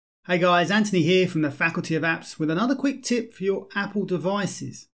Hey guys, Anthony here from the Faculty of Apps with another quick tip for your Apple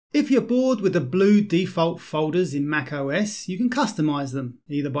devices. If you're bored with the blue default folders in macOS, you can customize them,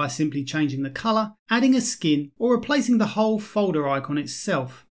 either by simply changing the color, adding a skin, or replacing the whole folder icon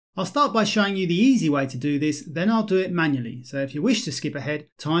itself. I'll start by showing you the easy way to do this, then I'll do it manually, so if you wish to skip ahead,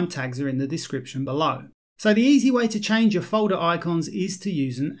 time tags are in the description below. So the easy way to change your folder icons is to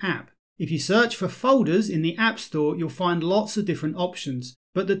use an app. If you search for folders in the App Store, you'll find lots of different options.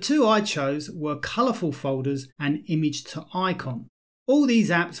 But the two I chose were Colorful Folders and Image2icon. All these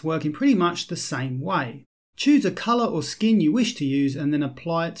apps work in pretty much the same way. Choose a color or skin you wish to use and then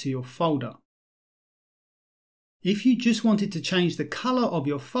apply it to your folder. If you just wanted to change the color of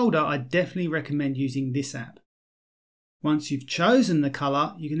your folder, I definitely recommend using this app. Once you've chosen the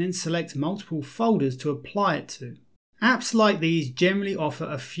color, you can then select multiple folders to apply it to. Apps like these generally offer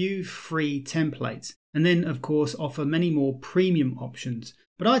a few free templates, and then of course offer many more premium options,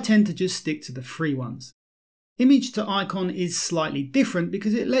 but I tend to just stick to the free ones. Image2icon is slightly different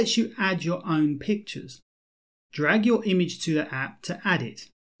because it lets you add your own pictures. Drag your image to the app to add it.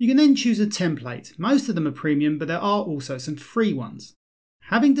 You can then choose a template. Most of them are premium, but there are also some free ones.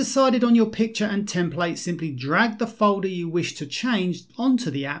 Having decided on your picture and template, simply drag the folder you wish to change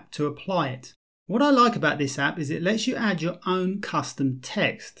onto the app to apply it. What I like about this app is it lets you add your own custom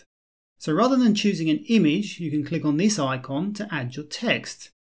text. So rather than choosing an image, you can click on this icon to add your text.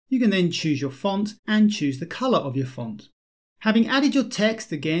 You can then choose your font and choose the color of your font. Having added your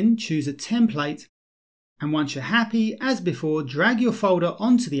text, again, choose a template. And once you're happy, as before, drag your folder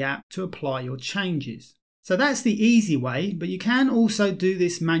onto the app to apply your changes. So that's the easy way, but you can also do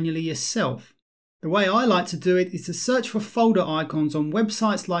this manually yourself. The way I like to do it is to search for folder icons on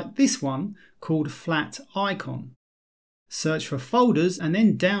websites like this one called Flat Icon. Search for folders and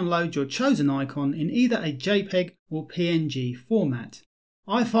then download your chosen icon in either a JPEG or PNG format.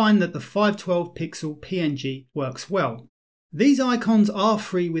 I find that the 512 pixel PNG works well. These icons are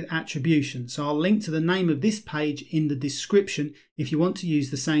free with attribution, so I'll link to the name of this page in the description if you want to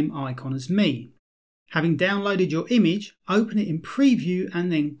use the same icon as me. Having downloaded your image, open it in Preview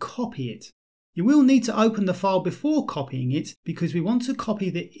and then copy it. You will need to open the file before copying it because we want to copy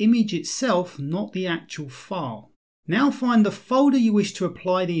the image itself, not the actual file. Now find the folder you wish to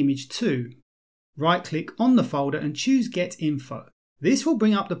apply the image to. Right-click on the folder and choose Get Info. This will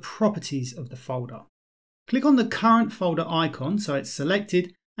bring up the properties of the folder. Click on the current folder icon so it's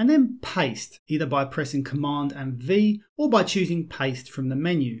selected and then paste, either by pressing Command and V or by choosing Paste from the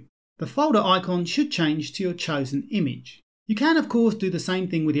menu. The folder icon should change to your chosen image. You can of course do the same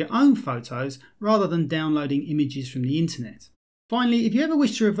thing with your own photos rather than downloading images from the internet. Finally, if you ever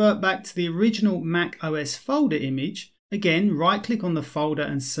wish to revert back to the original macOS folder image, again right-click on the folder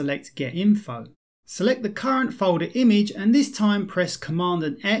and select Get Info. Select the current folder image and this time press Command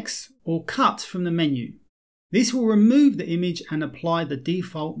and X or Cut from the menu. This will remove the image and apply the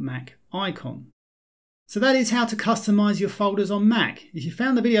default Mac icon. So that is how to customize your folders on Mac. If you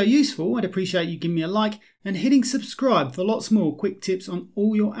found the video useful, I'd appreciate you giving me a like and hitting subscribe for lots more quick tips on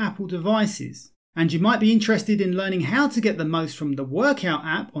all your Apple devices. And you might be interested in learning how to get the most from the Workout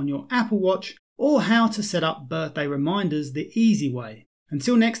app on your Apple Watch or how to set up birthday reminders the easy way.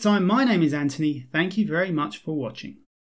 Until next time, my name is Anthony. Thank you very much for watching.